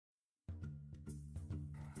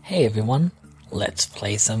Hey everyone, let's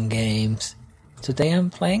play some games. Today I'm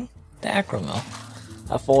playing the Aggro.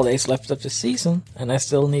 I have 4 days left of the season, and I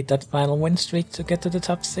still need that final win streak to get to the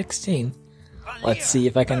top 16. Let's see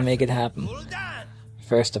if I can make it happen.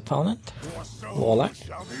 First opponent, Warlock.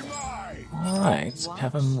 Alright, so we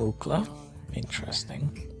have a Mukla.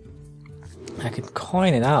 Interesting. I could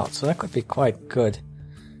coin it out, so that could be quite good.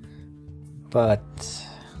 But,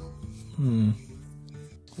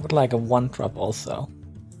 would like a 1-drop also.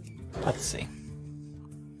 Let's see.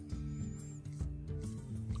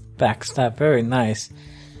 Backstab, very nice.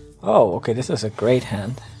 Oh, okay, this is a great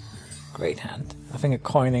hand. Great hand. I think a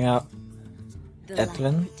coining out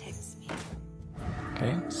Edwin.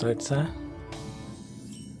 Okay, so it's a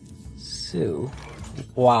Sue.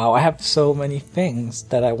 Wow, I have so many things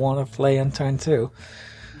that I want to play on turn 2.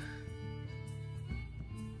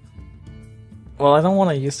 Well, I don't want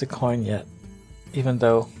to use the coin yet, even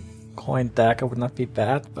though coin dagger would not be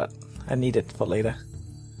bad, but I need it for later.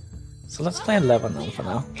 So let's play 11 on for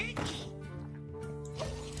now.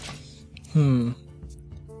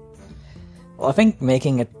 Well, I think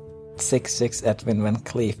making a 6/6 Edwin Van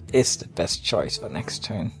Cleef is the best choice for next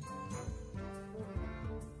turn.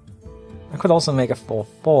 I could also make a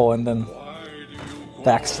 4/4 and then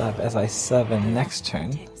backstab SI7 next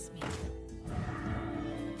turn.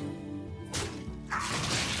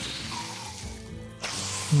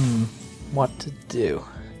 What to do?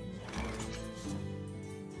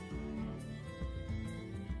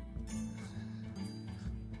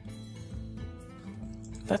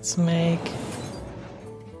 Let's make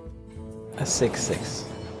a 6/6.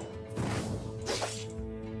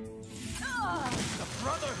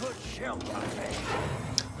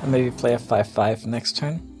 And maybe play a 5/5 next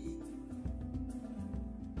turn.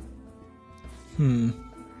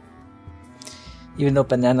 Even though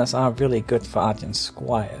bananas are really good for Argent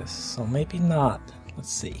Squires, so maybe not. Let's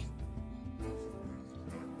see.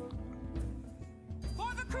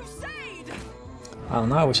 Oh,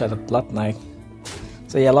 now I wish I had a Blood Knight.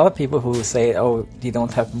 So yeah, a lot of people who say, oh, you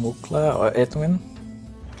don't have Mukla or Edwin,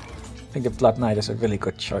 I think the Blood Knight is a really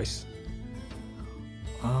good choice.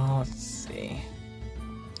 Oh, let's see.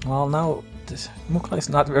 Well, now this Mukla is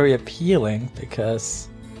not very appealing because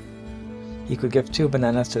he could give 2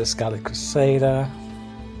 bananas to the Scarlet Crusader.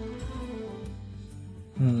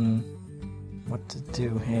 What to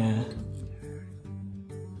do here?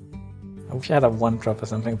 I wish I had a 1-drop or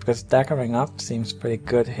something, because daggering up seems pretty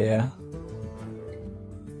good here.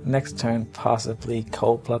 Next turn, possibly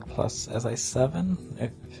Cold Blood plus SI7,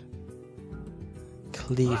 if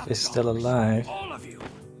Cleave is still alive. All of you.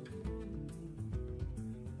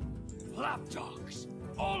 Lapdogs,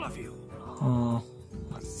 all of you. Oh,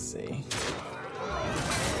 let's see.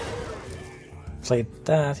 Played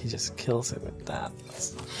that, he just kills it with that.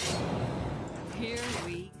 Here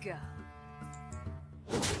we go.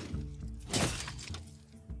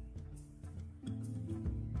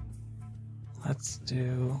 Let's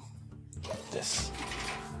do this.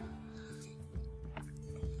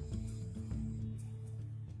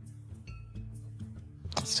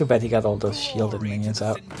 It's too bad he got all those shielded minions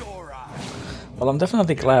out. Well, I'm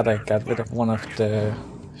definitely glad I got rid of one of the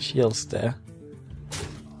shields there.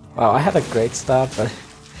 Wow, I had a great start, but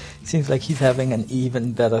it seems like he's having an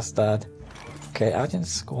even better start. Okay, Argent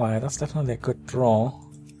Squire, that's definitely a good draw.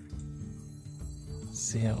 Let's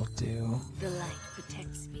see how I'll do. The light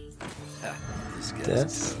protects me.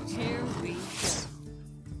 This. Here we go.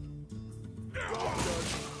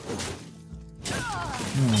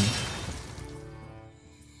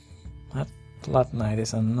 That Blood Knight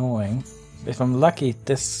is annoying. If I'm lucky,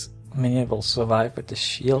 this minion will survive with the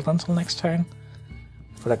shield until next turn.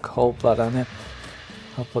 Put a Cold Blood on it.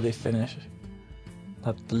 Hopefully finish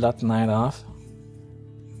that Blood Knight off.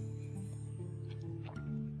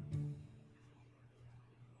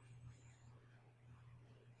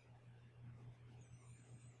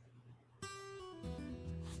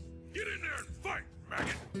 Get in there and fight,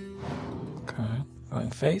 maggot. Okay,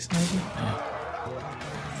 going face maybe? Yeah.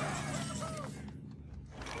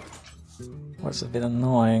 What's a bit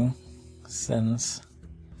annoying since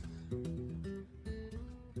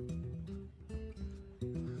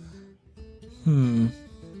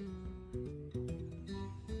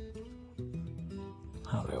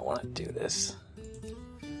how do I want to do this?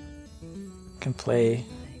 Can play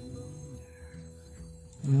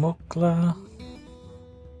Mukla.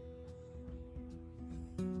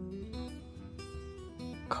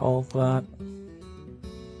 Cold Blood.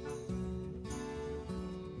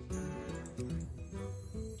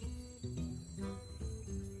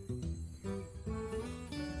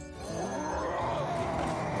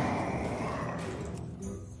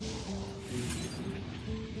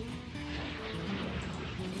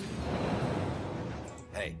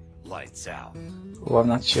 Lights out. Oh, I'm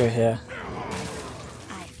not sure here.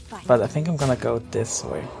 I fight. But I think I'm gonna go this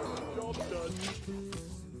way.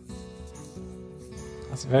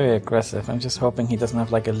 That's very aggressive. I'm just hoping he doesn't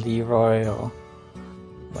have like a Leroy or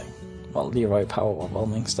like, well, Leroy power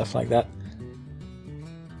overwhelming, stuff like that.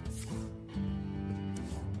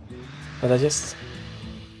 But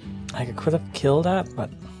I could have killed that, but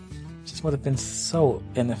it just would have been so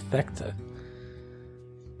ineffective.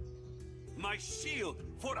 My shield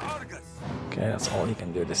for Argus. Okay, that's all he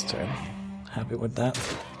can do this turn. Happy with that.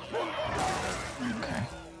 Okay.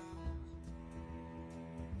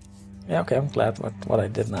 Yeah, okay, I'm glad with what I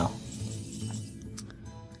did now.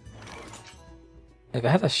 If I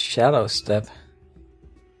had a Shadow Step,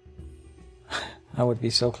 I would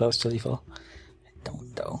be so close to lethal. I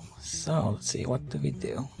don't though. So, let's see, what do we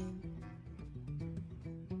do?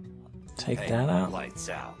 Take that out, Lights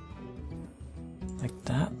out. like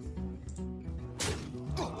that.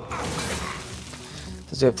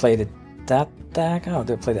 So do I play that dagger, or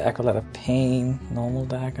do I play the Acolyte of Pain, normal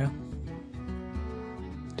dagger?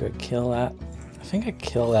 Do I kill that? I think I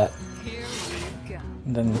kill that, Here we go.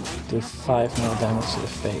 and then do 5 more damage to the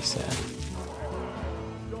face, yeah.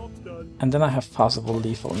 And then I have possible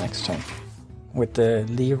lethal next turn. With the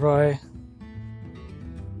Leroy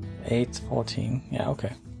 8, 14, yeah,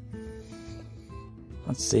 okay.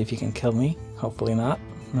 Let's see if he can kill me. Hopefully not.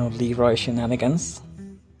 No Leroy shenanigans.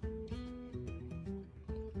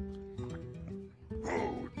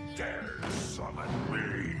 Who dares summon me?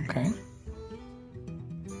 Okay.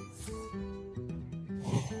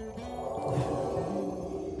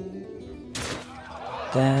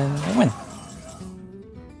 Then I win.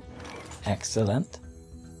 Excellent.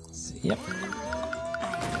 Let's see, yep.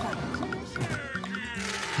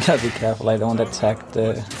 Gotta be careful I don't attack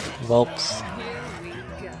the whelps. Here we go.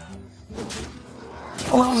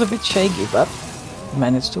 Well, that was a bit shaky, but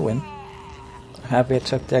managed to win. Happy I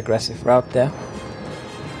took the aggressive route there.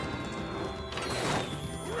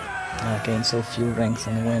 I gained so few ranks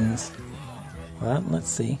and wins. Well, let's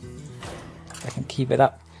see if I can keep it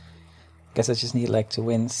up. Guess I just need like to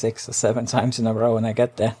win 6 or 7 times in a row when I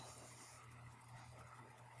get there.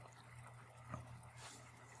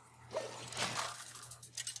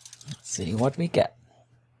 Let's see what we get.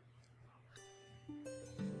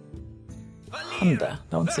 Honda.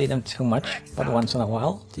 Don't see them too much, but once in a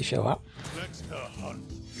while they show up. Let the hunt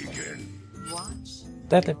begin. Watch.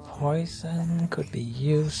 Deadly Poison could be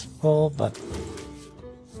useful, but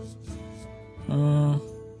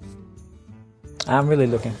I'm really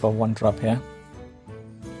looking for 1 drop here.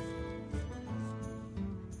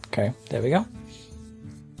 Okay, there we go.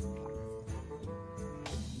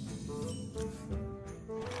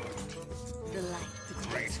 The light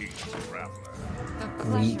protects me. Greetings, traveler. The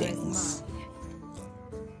pleasure is Greetings. mine.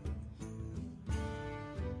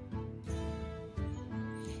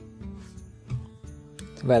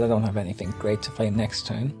 Too bad I don't have anything great to play next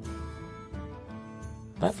turn.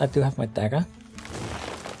 But I do have my dagger.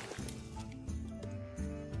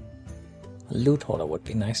 A loot holder would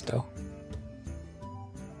be nice though.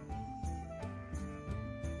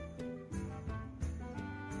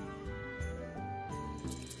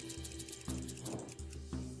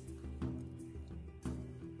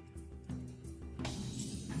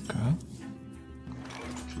 Okay.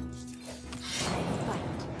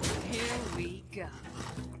 Here we go.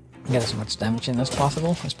 Get as much damage in as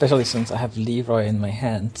possible, especially since I have Leroy in my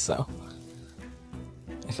hand, so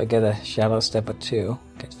if I get a Shadow Step or 2,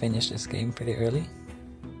 I can finish this game pretty early.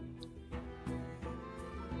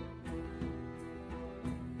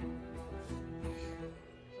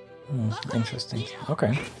 Interesting.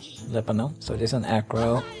 Okay, Lebanon. So there's an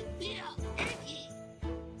Aggro.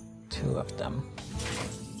 2 of them.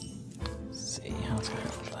 Let's see how to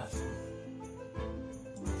handle that.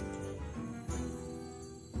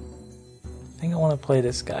 I think I want to play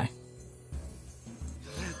this guy.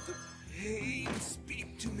 Pain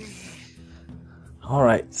speak to me.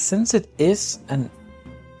 Alright, since it is an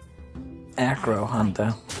Aggro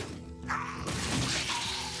hunter,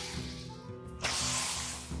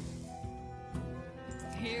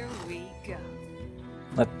 Here we go.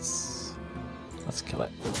 let's kill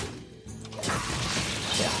it.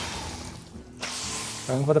 Yeah.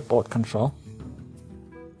 Going for the board control.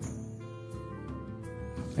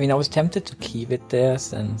 I mean, I was tempted to keep it there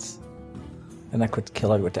since then I could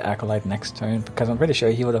kill it with the Acolyte next turn, because I'm pretty sure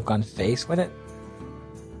he would have gone face with it.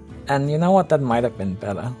 And you know what, that might have been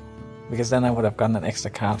better, because then I would have gotten an extra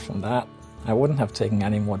card from that. I wouldn't have taken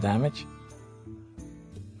any more damage.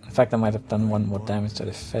 In fact, I might have done 1 more damage to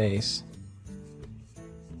the face.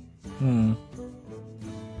 Well,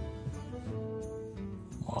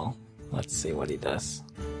 let's see what he does.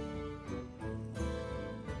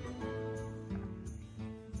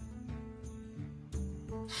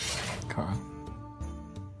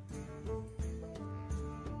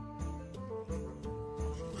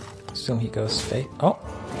 Assume he goes space. Oh,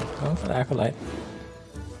 going for the Acolyte.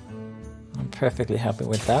 I'm perfectly happy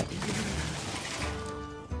with that.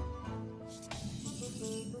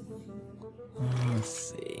 Let's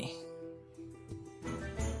see.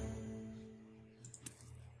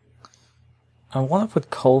 I want to put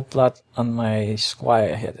Cold Blood on my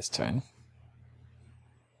Squire here this turn.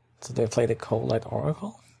 So they play the Cold Light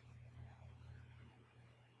Oracle.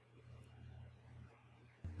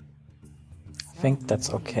 I think that's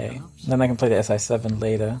okay. Then I can play the SI7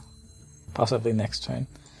 later, possibly next turn,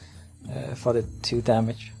 for the 2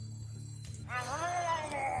 damage.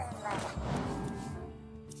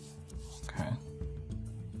 Okay.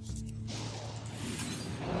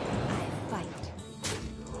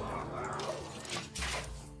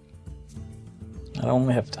 I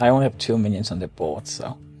only have 2 minions on the board,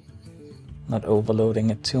 so not overloading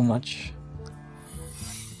it too much.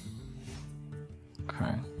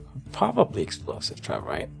 Okay. Probably explosive trap,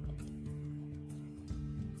 right?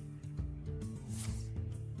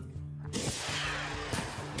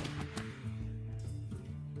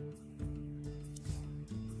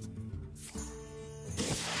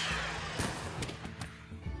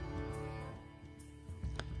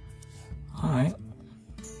 Alright.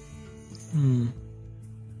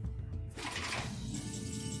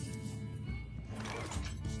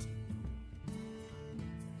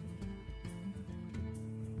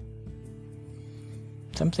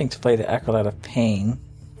 Tempting to play the Acolyte of Pain,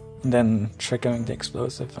 and then triggering the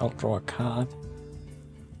explosive, I'll draw a card.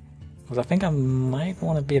 But I think I might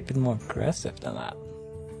want to be a bit more aggressive than that.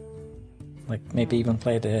 Like maybe even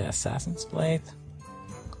play the Assassin's Blade.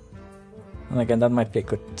 And again, that might be a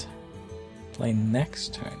good play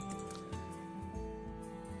next turn.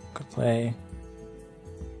 Could play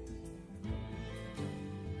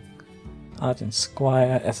Argent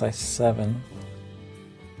Squire, SI7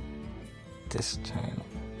 this turn.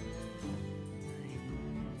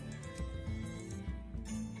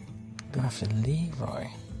 Do I have to Leroy?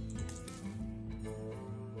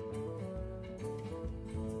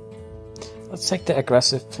 Let's take the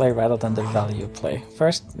aggressive play rather than the value play.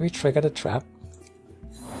 First, we trigger the trap.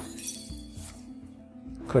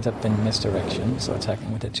 Could have been misdirection, so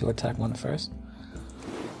attacking with the 2 attack one first.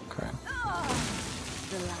 Okay.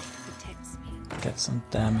 Get some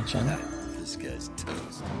damage in. This guy's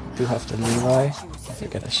toast. Do have the Leroy. If you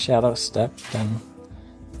get a Shadow Step, then...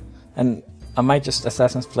 And I might just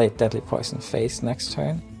Assassin's Blade Deadly Poison face next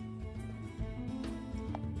turn.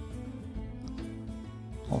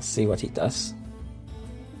 We'll see what he does.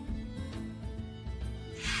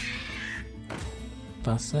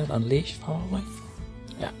 Basset, Unleash, probably?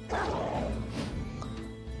 Yeah.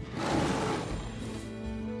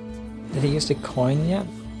 Did he use the coin yet?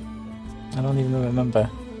 I don't even remember.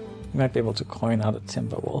 You might be able to coin out a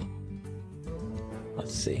Timberwolf.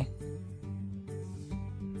 Let's see.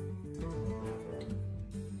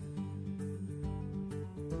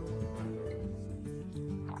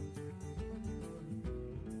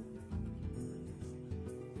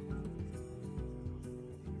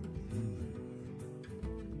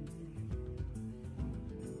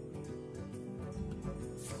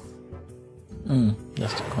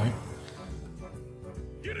 Just a coin.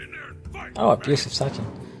 Get in there and fight. Oh, Abusive Sergeant.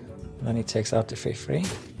 And then he takes out the free.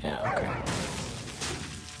 Yeah, okay.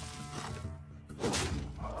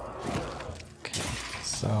 Okay,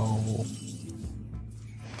 so...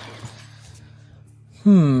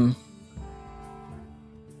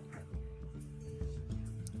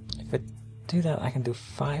 If I do that, I can do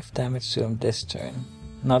 5 damage to him this turn.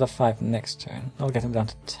 Another 5 next turn. I'll get him down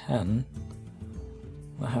to 10.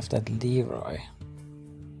 I'll have that Leroy.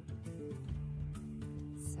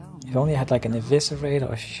 If only I had like an Eviscerate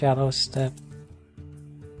or a Shadow Step.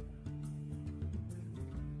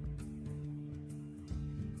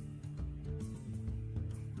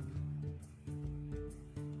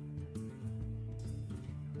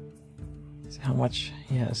 See how much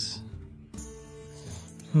he has.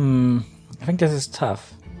 I think this is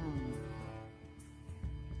tough.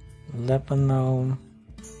 Lebanon.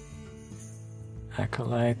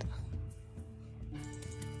 Acolyte.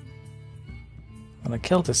 I'm gonna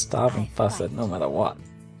kill this Starving Buzzard no matter what.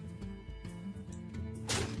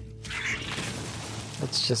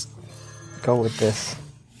 Let's just go with this.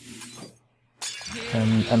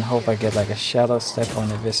 And hope I get like a Shadow Step or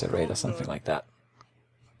an Eviscerate or something like that.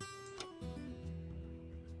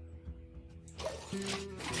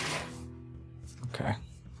 Okay.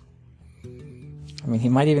 I mean, he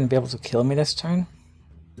might even be able to kill me this turn.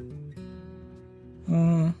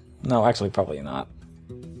 No, actually, probably not.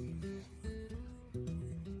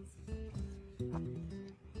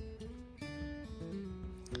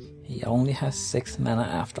 He only has 6 mana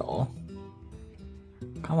after all.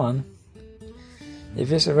 Come on.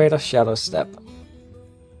 Eviscerate or Shadow Step.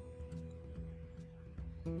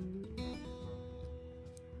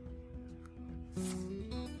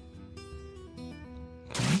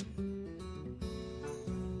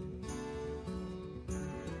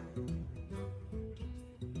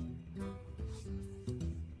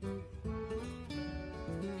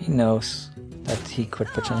 He knows that he could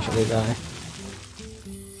potentially die.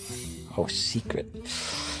 Oh, secret.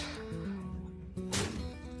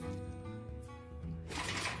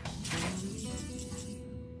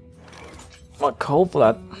 Well, Cold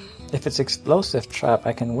Blood. If it's Explosive Trap,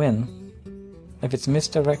 I can win. If it's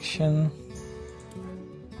Misdirection...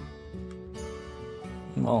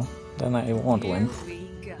 well, then I won't win.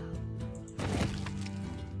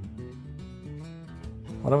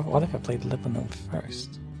 What if I played Lipanome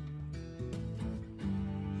first?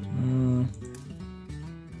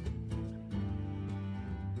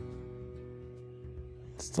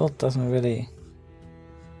 Still doesn't really...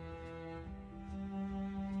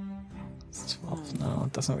 It's 12 now,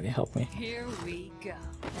 it doesn't really help me. Here we go.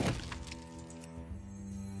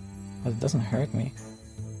 But it doesn't hurt me.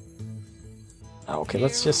 Oh, okay,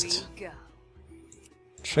 let's just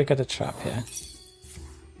trigger the trap here.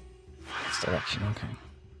 This direction, okay.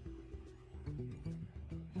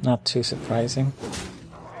 Not too surprising.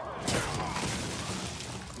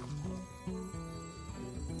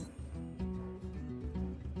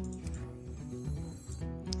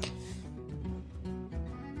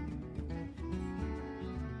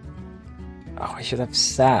 Oh, I should have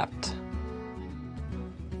sapped.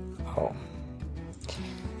 Oh.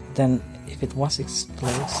 Then, if it was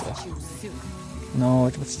explosive... No,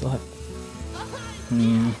 it would still have...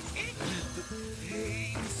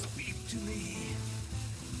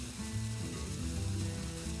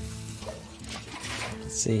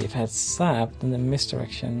 Let's see, if I had sapped, then the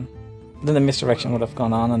misdirection... Then the misdirection would have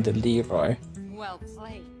gone on the Leroy. Well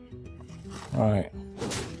played. Right.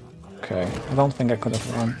 Okay, I don't think I could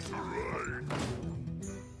have won.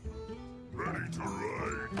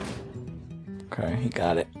 Okay, he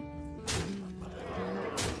got it.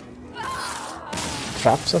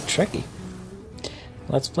 Traps are tricky.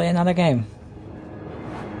 Let's play another game.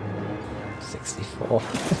 64.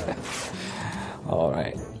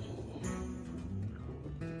 Alright.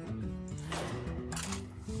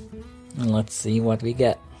 And let's see what we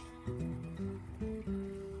get.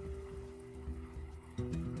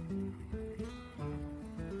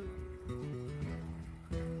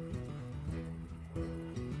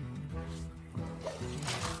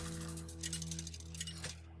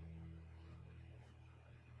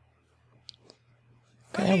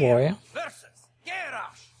 Okay, warrior.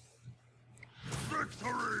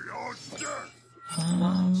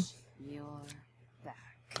 You're back.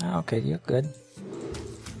 Okay, you're good.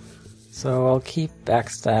 So I'll keep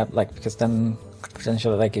backstab, like, because then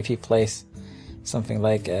potentially, like, if he plays something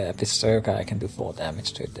like a Berserker, I can do 4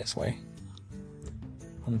 damage to it this way.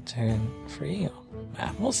 On turn 3?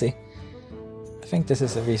 We'll see. I think this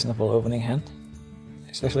is a reasonable opening hand.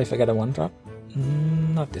 Especially if I get a 1-drop.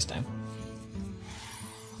 Not this time.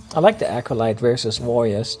 I like the Acolyte versus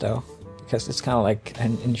Warriors, though, because it's kind of like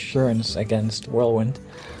an insurance against Whirlwind.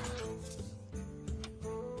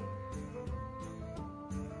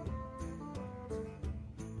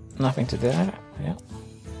 Nothing to do there, yeah.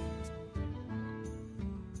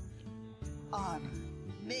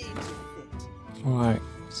 Alright,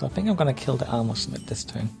 so I think I'm gonna kill the Armor Smith this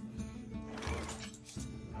turn.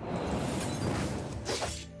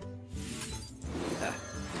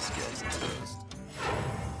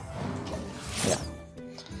 Yeah.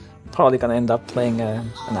 Probably gonna end up playing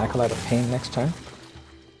an Acolyte of Pain next turn.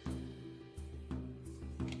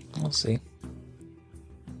 We'll see.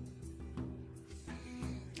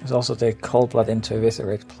 There's also the Cold Blood into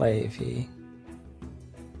Eviscerate play if he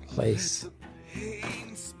plays...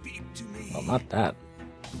 Well, not that.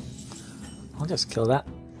 I'll just kill that.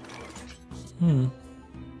 Kill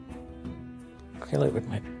it with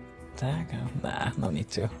my dagger? Nah, no need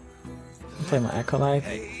to. I'll play my Acolyte.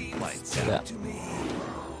 Do that.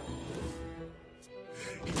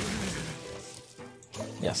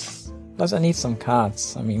 Yes. Plus I need some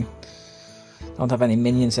cards. I mean, don't have any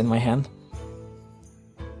minions in my hand.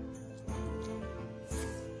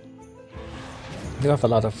 I do have a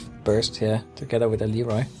lot of burst here, together with a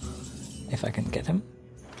Leroy, if I can get him.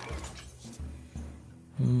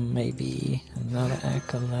 Maybe another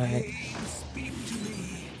Acolyte.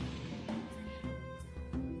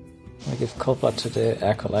 I give Cold Blood to the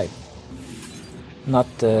Acolyte, not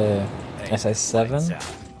the SI7,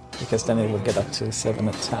 because then it would get up to 7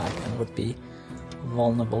 attack and would be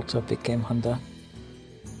vulnerable to a big game hunter.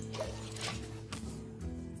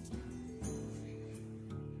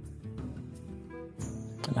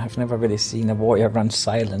 And I've never really seen a warrior run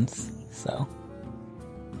silence, so...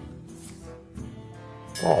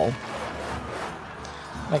 Oh.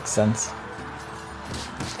 Makes sense.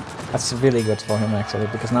 That's really good for him actually,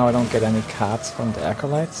 because now I don't get any cards from the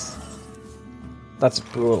acolytes. That's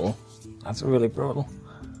brutal. That's really brutal.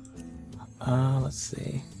 Let's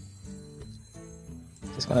see.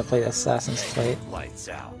 Just gonna play Assassin's Plate. Lights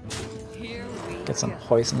out. Get some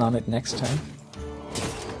poison on it next turn.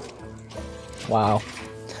 Wow.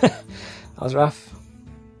 That was rough.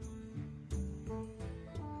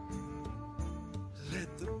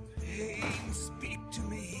 Let the pain speak to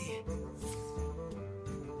me.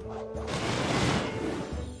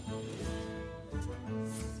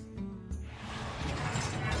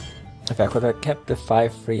 If I could have kept the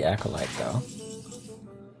 5 free acolyte though,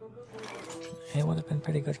 it would have been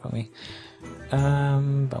pretty good for me.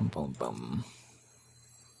 Bum bum bum.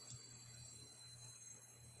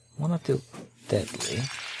 Wanna do deadly.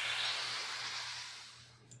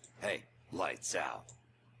 Hey, lights out.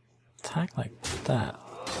 Attack like that.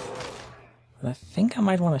 But I think I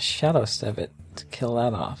might want to shadow step it to kill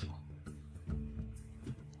that off.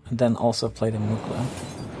 And then also play the Mukla.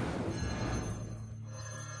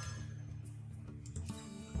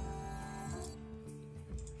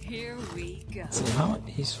 Here we go. See how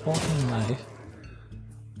he's 14 life.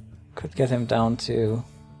 Could get him down to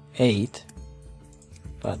 8.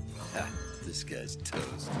 But Ha, this guy's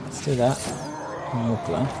toast. let's do that.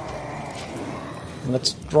 Mukla.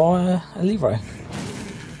 Let's draw a Leroy.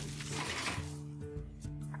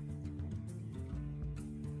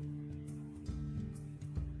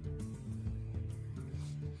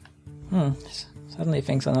 Suddenly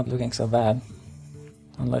things are not looking so bad.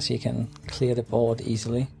 Unless he can clear the board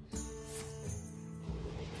easily.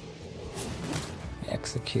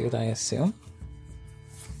 Execute, I assume.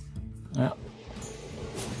 Yeah.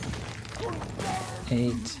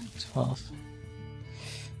 8, 12.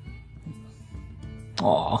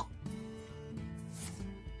 Aww.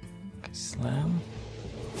 Okay, slam.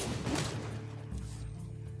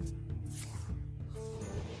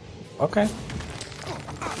 Okay.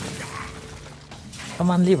 Come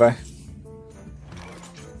on, Lever.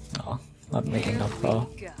 Oh, not making up for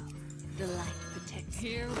Go. The light protects.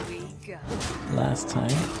 Here we go. last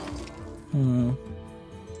time.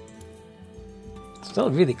 Still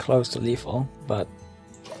really close to lethal, but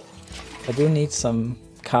I do need some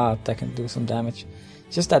card that can do some damage.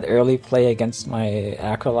 Just that early play against my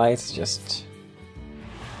acolytes just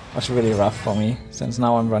was really rough for me, since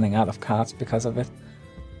now I'm running out of cards because of it.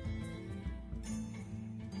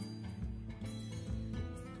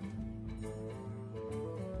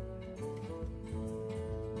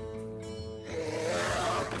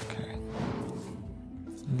 Okay.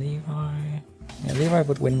 Levi. Yeah, Levi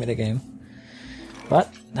would win me the game.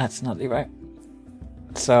 But that's not Levi.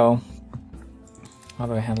 So, how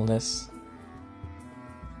do I handle this?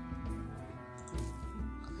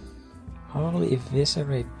 Probably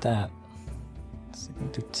eviscerate that.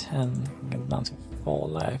 Second to 10, get down to 4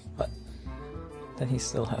 life, but then he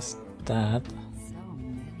still has that. So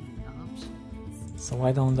many options. So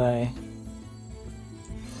why don't I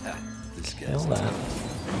Ha, this kill guy's that?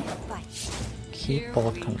 Fight. Keep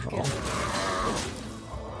board control.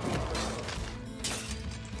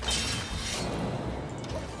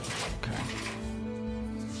 Okay.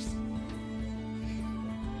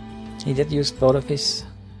 He did use both of his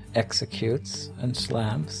executes and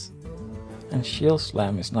slams, and shield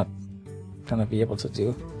slam is not gonna be able to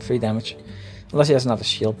do 3 damage unless he has another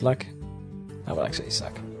shield block. That would actually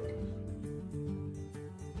suck.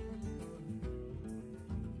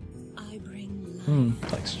 I bring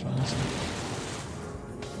Like Strauss.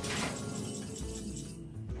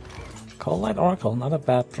 Cold Light Oracle, not a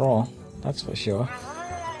bad draw, that's for sure.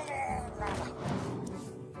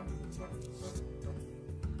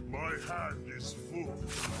 My hand is full.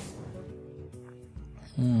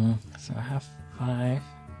 So I have 5.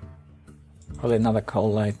 Probably another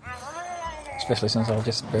Cold Light. Especially since I'll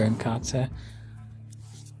just burn cards here.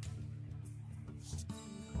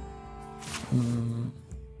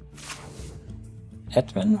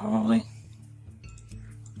 Edwin, probably.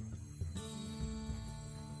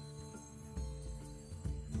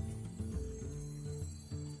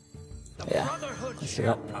 Yeah, let's do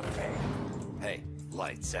that. Hey,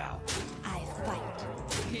 lights out. I fight.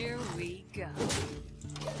 Here we go.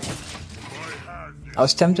 I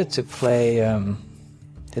was tempted to play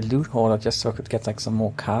the Loot Hoarder just so I could get like some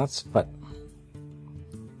more cards, but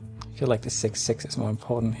I feel like the 6/6 is more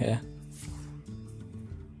important here.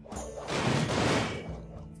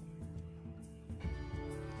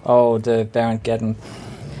 Oh, the Baron getting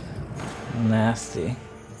nasty.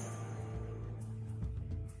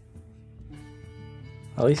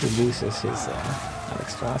 At least he loses his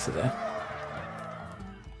Alexstrasza there.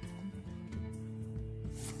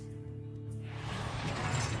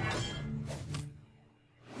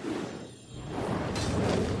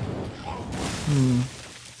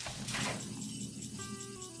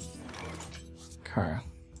 Okay.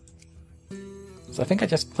 So I think I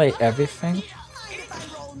just play everything,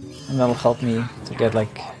 and that'll help me to get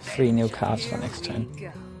like 3 new cards for next turn.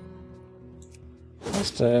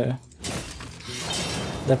 First,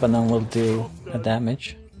 Lebanon will do a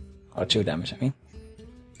damage, or 2 damage, I mean.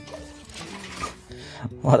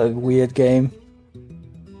 What a weird game.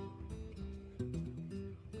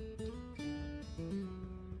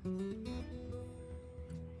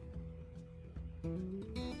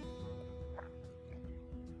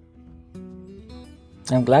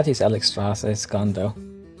 I'm glad his Alexstrasza is gone though.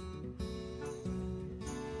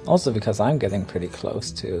 Also because I'm getting pretty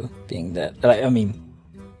close to being dead. I mean,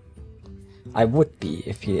 I would be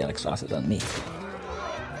if he Alexstrasza on me.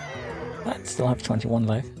 But still have 21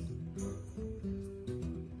 life.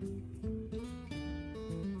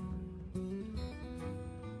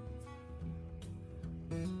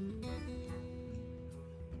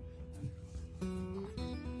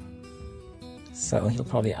 So he'll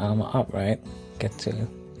probably armor up, right? Get to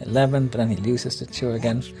 11, but then he loses the 2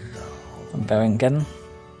 again from Baron again.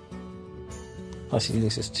 Plus he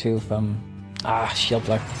loses 2 from Shield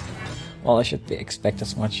Block. Well, I should expect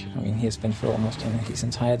as much. I mean, he's been through almost his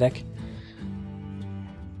entire deck.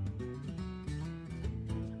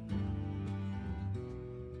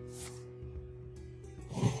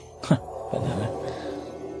 Banana.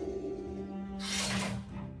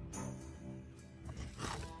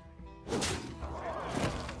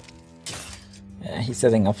 He's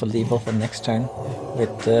setting up for Lethal for next turn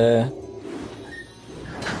with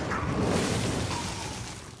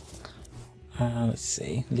let's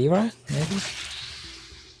see, Leroy, maybe?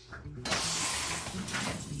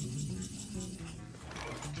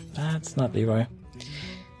 That's not Leroy.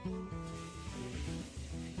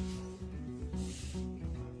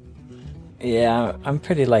 Yeah, I'm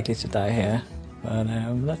pretty likely to die here, but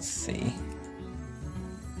let's see.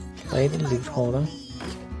 Play the loot holder.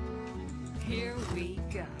 Here we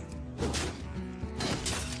go.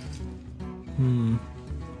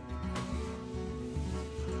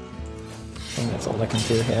 I think that's all I can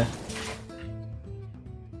do here.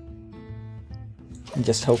 And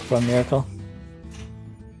just hope for a miracle.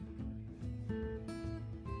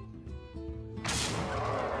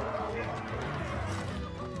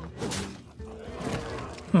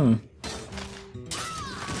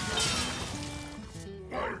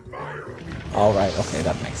 Alright, okay,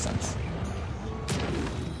 that makes sense.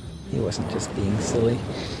 He wasn't just being silly.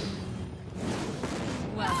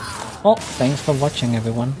 Well, thanks for watching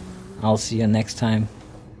everyone. I'll see you next time.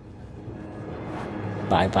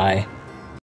 Bye bye.